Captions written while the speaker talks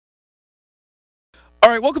All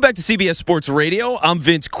right, welcome back to CBS Sports Radio. I'm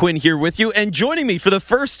Vince Quinn here with you, and joining me for the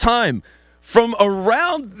first time from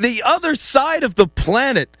around the other side of the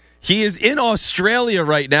planet, he is in Australia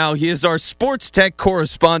right now. He is our sports tech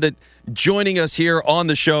correspondent joining us here on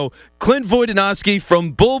the show, Clint Vojdinoski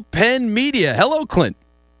from Bullpen Media. Hello, Clint.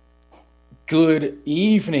 Good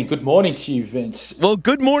evening. Good morning to you, Vince. Well,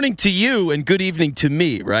 good morning to you and good evening to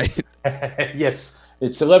me, right? Yes,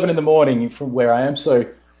 it's 11 in the morning from where I am, so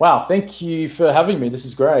wow, thank you for having me. This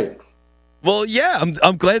is great. Well, yeah,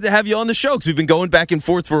 I'm glad to have you on the show because we've been going back and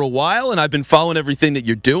forth for a while, and I've been following everything that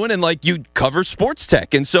you're doing, and you cover sports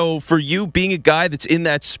tech. And so for you being a guy that's in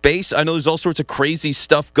that space, I know there's all sorts of crazy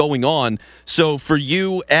stuff going on. So for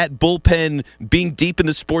you at Bullpen, being deep in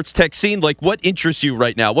the sports tech scene, what interests you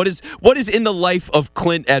right now? What is in the life of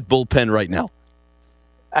Clint at Bullpen right now?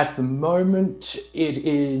 At the moment, it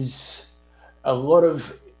is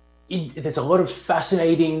there's a lot of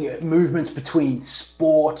fascinating movements between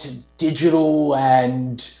sport, digital,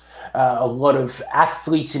 and a lot of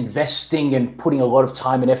athletes investing and putting a lot of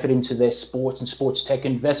time and effort into their sports and sports tech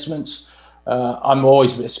investments. I'm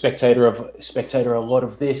always a spectator of a lot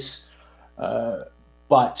of this.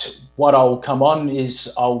 But what I'll come on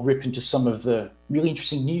is I'll rip into some of the really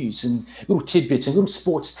interesting news and little tidbits and little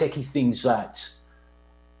sports techie things that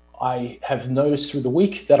I have noticed through the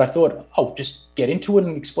week that I thought I'll just get into it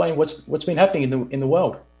and explain what's been happening in the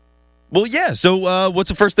world. Well, yeah. So what's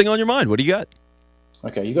the first thing on your mind? What do you got?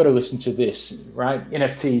 Okay, you got to listen to this, right?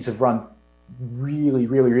 NFTs have run really,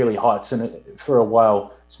 really, really hot for a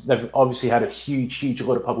while. They've obviously had a huge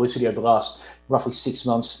lot of publicity over the last roughly 6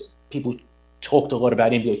 months. People talked a lot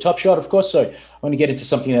about NBA Top Shot, of course. So I want to get into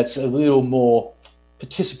something that's a little more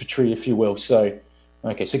participatory, if you will. So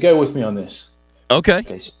go with me on this.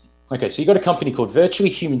 Okay. Okay, so you got a company called Virtually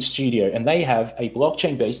Human Studio, and they have a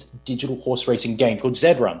blockchain-based digital horse racing game called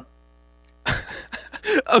Zed-Run.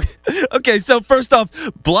 Okay, so first off,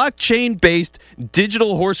 blockchain-based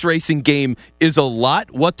digital horse racing game is a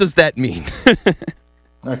lot. What does that mean?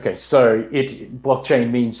 Okay, so blockchain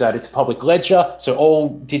means that it's a public ledger, so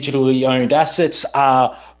all digitally owned assets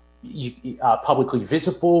are publicly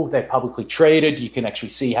visible, they're publicly traded, you can actually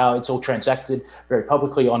see how it's all transacted very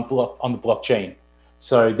publicly on the blockchain.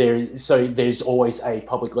 So there's always a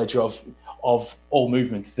public ledger of all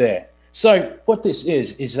movement there. So what this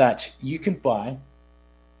is that you can buy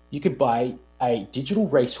a digital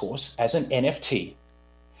racehorse as an NFT,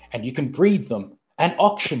 and you can breed them and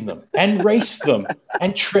auction them and race them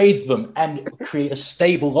and trade them and create a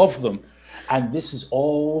stable of them. And this is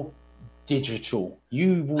all digital.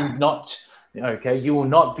 You will not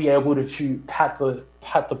be able to pat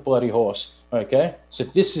the bloody horse. Okay, so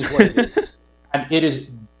this is what it is. And it is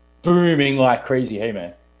booming like crazy. Hey,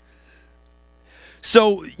 man.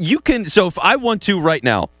 So if I want to right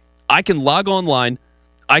now, I can log online,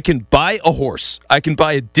 I can buy a horse, I can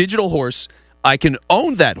buy a digital horse, I can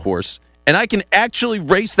own that horse, and I can actually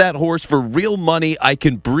race that horse for real money. I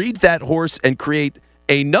can breed that horse and create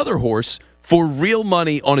another horse for real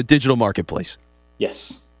money on a digital marketplace.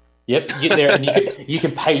 Yes. Yep. You're there, and you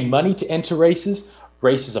can pay money to enter races.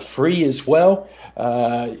 Races are free as well.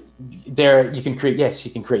 You can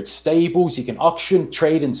create stables, you can auction,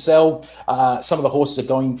 trade, and sell. Some of the horses are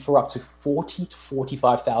going for up to $40,000 to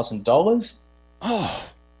 $45,000.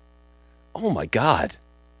 Oh my God!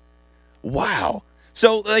 Wow.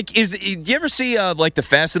 So, do you ever see the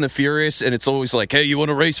Fast and the Furious, and it's always like, hey, you want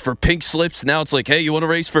to race for pink slips? Now it's like, hey, you want to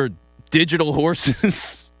race for digital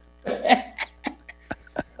horses?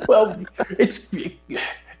 Well,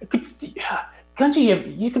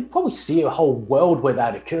 you could probably see a whole world where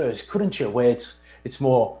that occurs, couldn't you? Where it's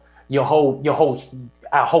more our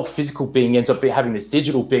whole physical being ends up having this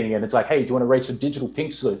digital being, and it's like, hey, do you want to race for digital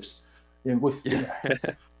pink slips?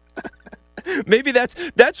 Maybe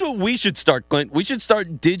that's what we should start, Clint. We should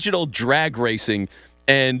start digital drag racing,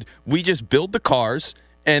 and we just build the cars,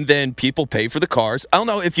 and then people pay for the cars. I don't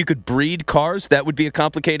know if you could breed cars. That would be a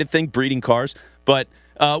complicated thing, breeding cars, but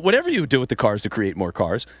whatever you do with the cars to create more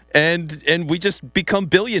cars, and we just become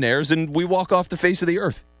billionaires and we walk off the face of the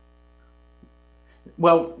earth.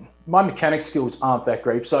 Well, my mechanic skills aren't that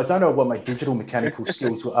great, so I don't know what my digital mechanical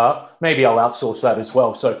skills are. Maybe I'll outsource that as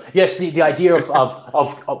well. So yes, the idea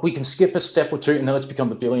of we can skip a step or two and then let's become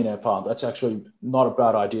the billionaire part. That's actually not a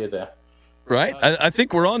bad idea there. Right? I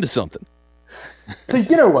think we're on to something. So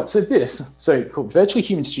you know what? So called Virtually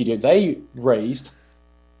Human Studio, they raised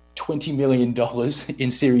 $20 million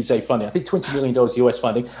in Series A funding. I think $20 million US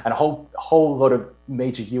funding, and a whole lot of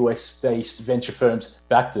major US-based venture firms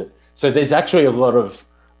backed it. So there's actually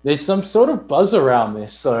there's some sort of buzz around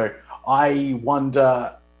this. So I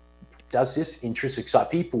wonder, does this interest excite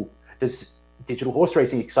people? digital horse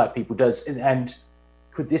racing excite people does. And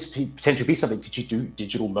could this potentially be something? Could you do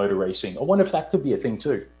digital motor racing? I wonder if that could be a thing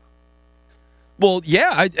too. Well,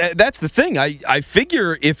 yeah, that's the thing. I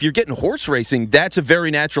figure if you're getting horse racing, that's a very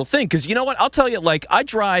natural thing. Because you know what? I'll tell you, like, I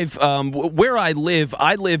drive where I live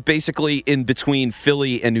basically in between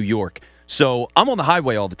Philly and New York. So I'm on the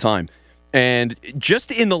highway all the time. And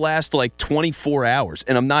just in the last, 24 hours,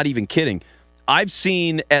 and I'm not even kidding, I've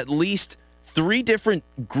seen at least 3 different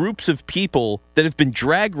groups of people that have been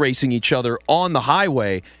drag racing each other on the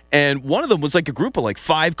highway. And one of them was a group of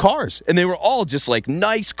 5 cars. And they were all just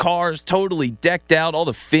nice cars, totally decked out, all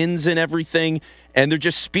the fins and everything. And they're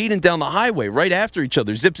just speeding down the highway right after each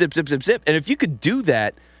other. Zip, zip, zip, zip, zip. And if you could do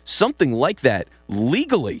that, something like that,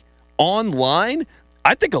 legally, online,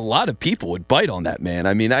 I think a lot of people would bite on that, man.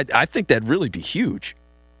 I mean, I think that'd really be huge.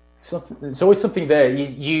 There's always something there.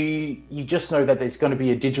 You just know that there's going to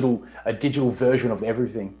be a digital version of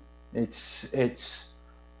everything. It's it's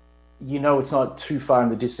not too far in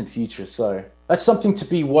the distant future. So that's something to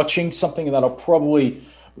be watching. Something that I'll probably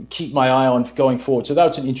keep my eye on going forward. So that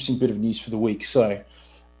was an interesting bit of news for the week. So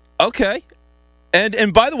okay.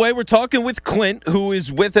 And by the way, we're talking with Clint, who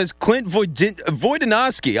is with us, Clint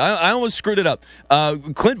Vojdinoski. I almost screwed it up.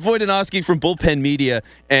 Clint Vojdinoski from Bullpen Media,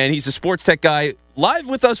 and he's a sports tech guy live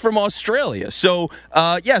with us from Australia. So,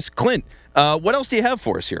 yes, Clint, what else do you have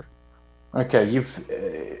for us here? Okay,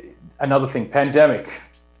 another thing, pandemic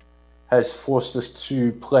has forced us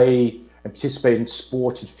to play and participate in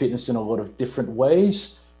sport and fitness in a lot of different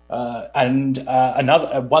ways.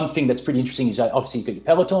 Another one thing that's pretty interesting is that obviously you get your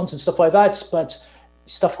Pelotons and stuff like that, but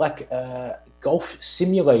stuff like golf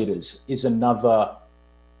simulators is another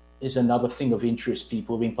thing of interest.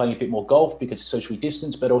 People have been playing a bit more golf because it's socially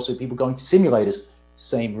distanced, but also people going to simulators,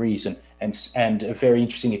 same reason, and a very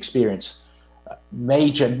interesting experience.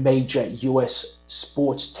 Major US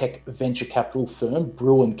sports tech venture capital firm,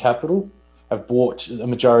 Bruin Capital, have bought a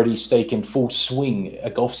majority stake in Full Swing, a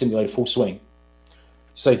golf simulator, Full Swing.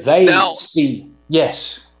 So they see,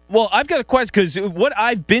 yes. Well, I've got a question because what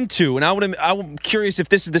I've been to, and I'm curious if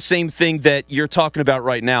this is the same thing that you're talking about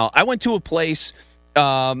right now. I went to a place,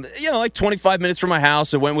 25 minutes from my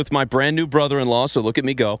house. I went with my brand new brother-in-law, so look at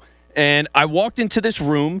me go. And I walked into this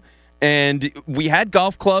room, and we had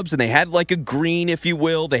golf clubs, and they had a green, if you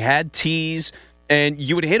will. They had tees, and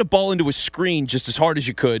you would hit a ball into a screen just as hard as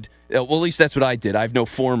you could. Well, at least that's what I did. I have no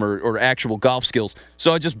form or actual golf skills.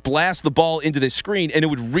 So I just blast the ball into this screen, and it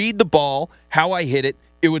would read the ball, how I hit it.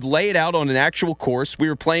 It would lay it out on an actual course. We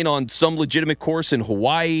were playing on some legitimate course in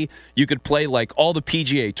Hawaii. You could play all the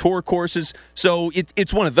PGA Tour courses. So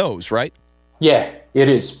it's one of those, right? Yeah, it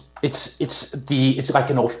is. It's like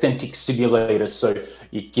an authentic simulator. So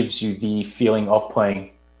it gives you the feeling of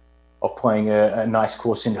playing a nice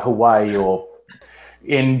course in Hawaii or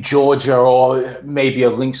in Georgia, or maybe a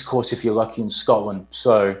links course if you're lucky in Scotland.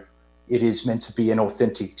 So it is meant to be an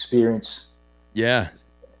authentic experience. Yeah.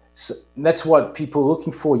 So that's what people are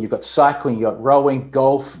looking for. You've got cycling, you've got rowing,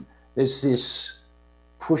 golf. There's this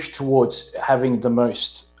push towards having the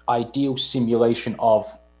most ideal simulation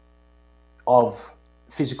of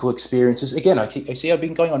physical experiences. Again, I see I've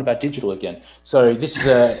been going on about digital again. So this is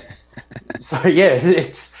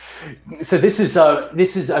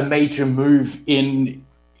this is a major move in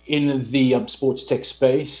the sports tech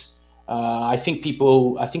space. I think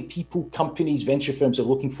companies, venture firms are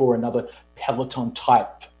looking for another Peloton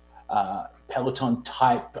type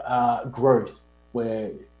growth,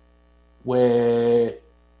 where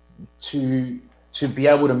to be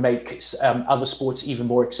able to make other sports even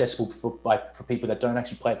more accessible for people that don't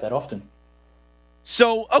actually play it that often.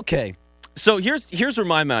 So okay, so here's where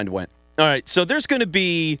my mind went. All right, so there's going to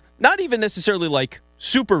be not even necessarily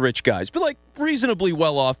super rich guys, but reasonably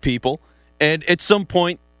well-off people, and at some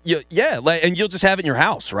point, and you'll just have it in your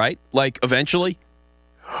house, right? Eventually.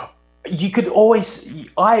 You could always.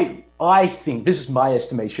 I think this is my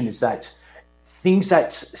estimation, is that things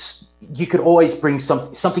that you could always bring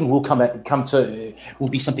something will will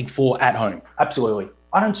be something for at home. Absolutely,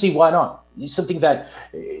 I don't see why not. It's something that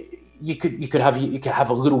you could have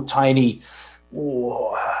a little tiny.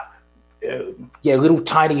 I'm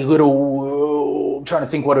trying to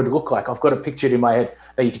think what it would look like. I've got a picture in my head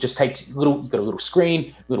that you could just take you've got a little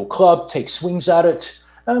screen, little club, take swings at it.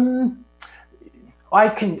 I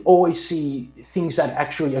can always see things that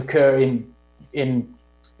actually occur in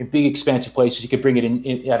big expansive places. You could bring it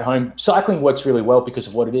in at home. Cycling works really well because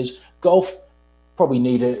of what it is. Golf probably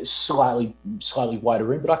need a slightly wider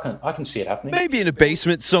room, but I can see it happening. Maybe in a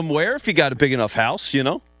basement somewhere if you got a big enough house,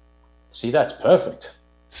 See, that's perfect.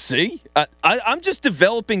 See, I'm just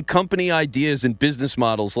developing company ideas and business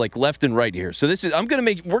models like left and right here. So we're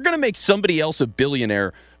gonna make somebody else a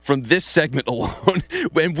billionaire from this segment alone,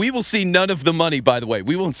 and we will see none of the money. By the way,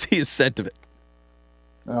 we won't see a cent of it.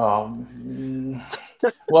 Well, you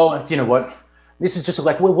know what? This is just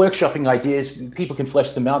like we're workshopping ideas. People can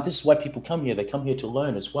flesh them out. This is why people come here. They come here to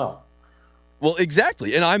learn as well. Well,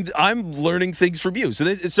 exactly, and I'm learning things from you.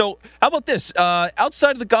 So how about this?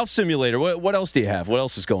 Outside of the golf simulator, what else do you have? What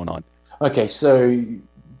else is going on? Okay, so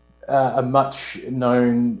a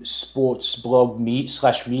much-known sports blog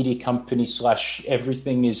 /media company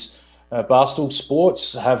 /everything is Barstool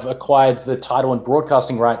Sports have acquired the title and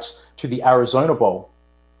broadcasting rights to the Arizona Bowl.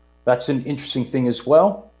 That's an interesting thing as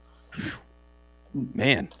well.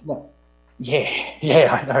 Man,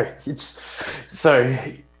 yeah, I know. It's so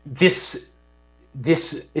this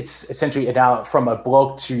it's essentially now from a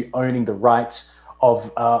blog to owning the rights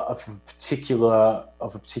of a particular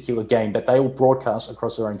game that they will broadcast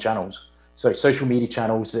across their own channels. So social media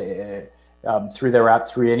channels through their app,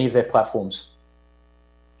 through any of their platforms.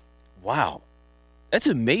 Wow, that's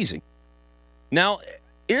amazing. Now,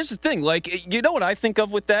 here's the thing. Like, you know what I think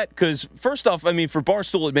of with that? Because first off, I mean, for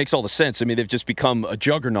Barstool, it makes all the sense. I mean, they've just become a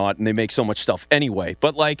juggernaut and they make so much stuff anyway.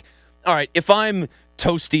 But like, all right, if I'm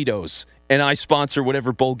Tostitos and I sponsor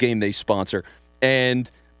whatever bowl game they sponsor, and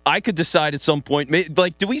I could decide at some point,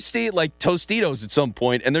 like, do we see it like Tostitos at some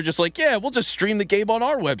point, and they're just like, yeah, we'll just stream the game on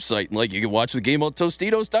our website, and like you can watch the game on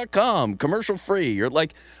Tostitos.com, commercial free, or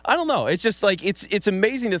like, I don't know. It's just like it's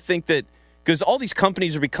amazing to think that because all these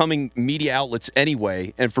companies are becoming media outlets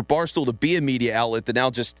anyway, and for Barstool to be a media outlet that now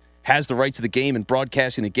just has the rights to the game and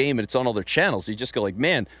broadcasting the game, and it's on all their channels, you just go like,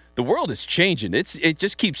 man, the world is changing. It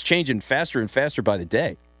just keeps changing faster and faster by the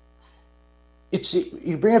day.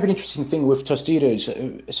 You bring up an interesting thing with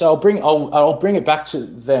Tostitos. So I'll bring it back to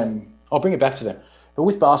them. But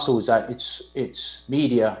with Barstool is that it's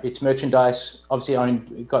media, it's merchandise.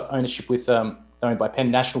 Obviously, got ownership with owned by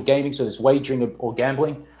Penn National Gaming. So there's wagering or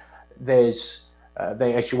gambling. There's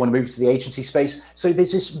they actually want to move to the agency space. So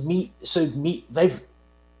there's this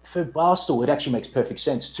for Barstool, it actually makes perfect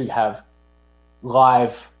sense to have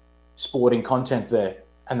live sporting content there,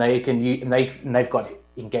 and they've got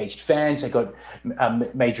engaged fans, they've got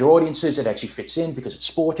major audiences. It actually fits in because it's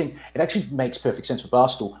sporting. It actually makes perfect sense for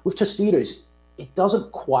Barstool. With Tostitos, it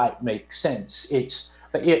doesn't quite make sense.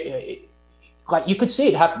 Like you could see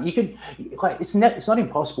it happen. You could it's not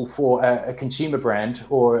impossible for a consumer brand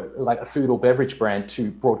or like a food or beverage brand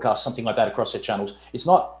to broadcast something like that across their channels. It's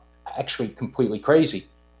not actually completely crazy,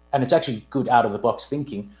 and it's actually good out of the box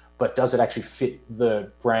thinking. But does it actually fit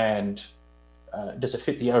the brand? Does it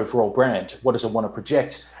fit the overall brand? What does it want to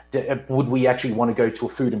project? Would we actually want to go to a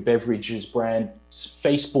food and beverages brand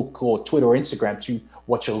Facebook or Twitter or Instagram to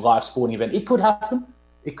watch a live sporting event? It could happen.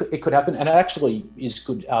 It could happen, and it actually is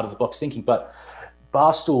good out of the box thinking. But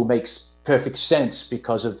Barstool makes perfect sense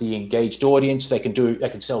because of the engaged audience. They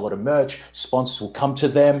can sell a lot of merch. Sponsors will come to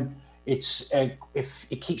them. If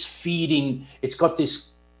it keeps feeding, it's got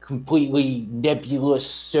this completely nebulous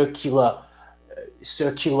circular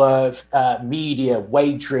media,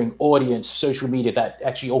 wagering, audience, social media that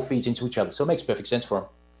actually all feeds into each other. So it makes perfect sense for them.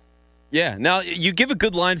 Yeah. Now, you give a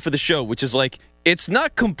good line for the show, which is like, it's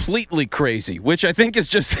not completely crazy, which I think is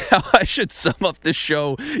just how I should sum up the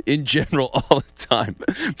show in general all the time.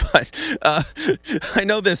 But I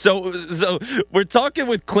know this. So we're talking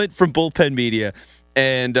with Clint from Bullpen Media,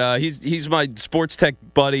 and he's my sports tech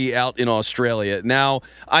buddy out in Australia. Now,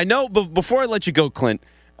 I know, but before I let you go, Clint,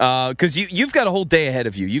 because you've got a whole day ahead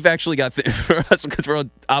of you. You've actually got for us because we're on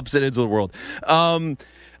opposite ends of the world.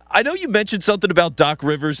 I know you mentioned something about Doc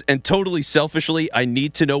Rivers, and totally selfishly, I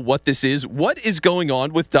need to know what this is. What is going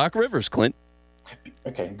on with Doc Rivers, Clint?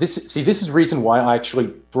 Okay, this is the reason why I actually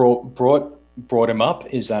brought him up,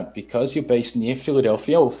 is that because you're based near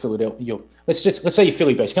Philadelphia, or Philadelphia. Let's say you're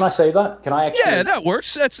Philly based. Can I say that? Can I actually? Yeah, that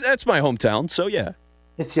works. That's my hometown. So yeah.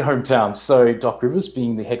 It's your hometown. So Doc Rivers,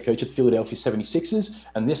 being the head coach of the Philadelphia 76ers,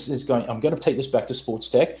 and I'm going to take this back to sports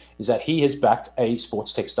tech, is that he has backed a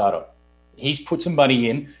sports tech startup. He's put some money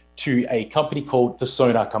in to a company called the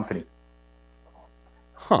Sonar Company.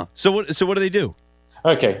 Huh. So what do they do?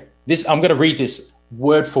 Okay. I'm going to read this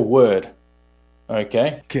word for word.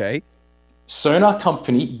 Okay. Okay. Sonar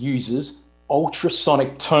Company uses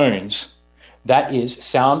ultrasonic tones, that is,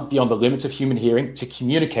 sound beyond the limits of human hearing, to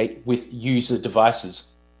communicate with user devices.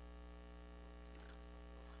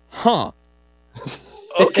 Huh.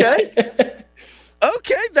 Okay.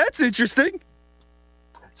 Okay, that's interesting.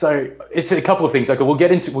 So it's a couple of things. Like we'll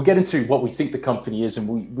get into what we think the company is,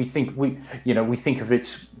 and we think of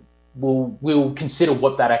it. We'll consider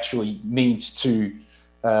what that actually means to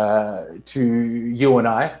to you and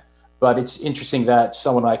I. But it's interesting that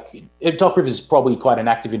someone like Doc Rivers is probably quite an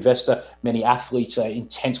active investor. Many athletes are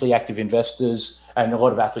intensely active investors, and a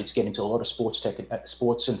lot of athletes get into a lot of sports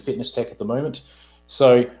and fitness tech at the moment.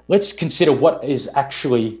 So let's consider what is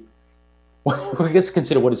actually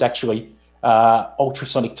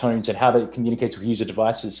ultrasonic tones and how that communicates with user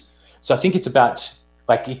devices. So I think it's about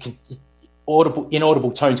like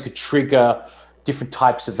inaudible tones could trigger different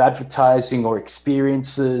types of advertising or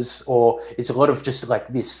experiences, or it's a lot of just like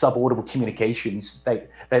this subaudible communications that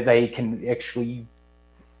they can actually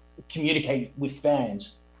communicate with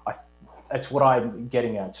fans. That's what I'm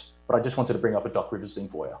getting at. But I just wanted to bring up a Doc Rivers thing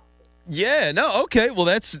for you. Yeah, no, okay. Well,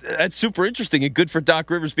 that's super interesting and good for Doc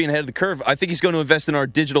Rivers being ahead of the curve. I think he's going to invest in our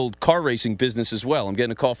digital car racing business as well. I'm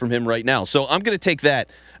getting a call from him right now. So I'm going to take that.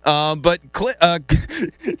 But Clint, where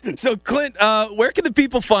can the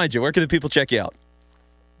people find you? Where can the people check you out?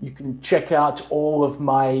 You can check out all of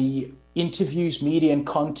my interviews, media, and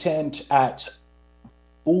content at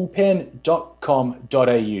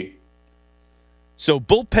bullpen.com.au. So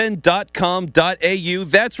bullpen.com.au,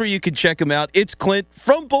 that's where you can check him out. It's Clint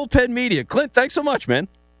from Bullpen Media. Clint, thanks so much, man.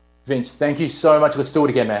 Vince, thank you so much. Let's do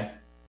it again, man.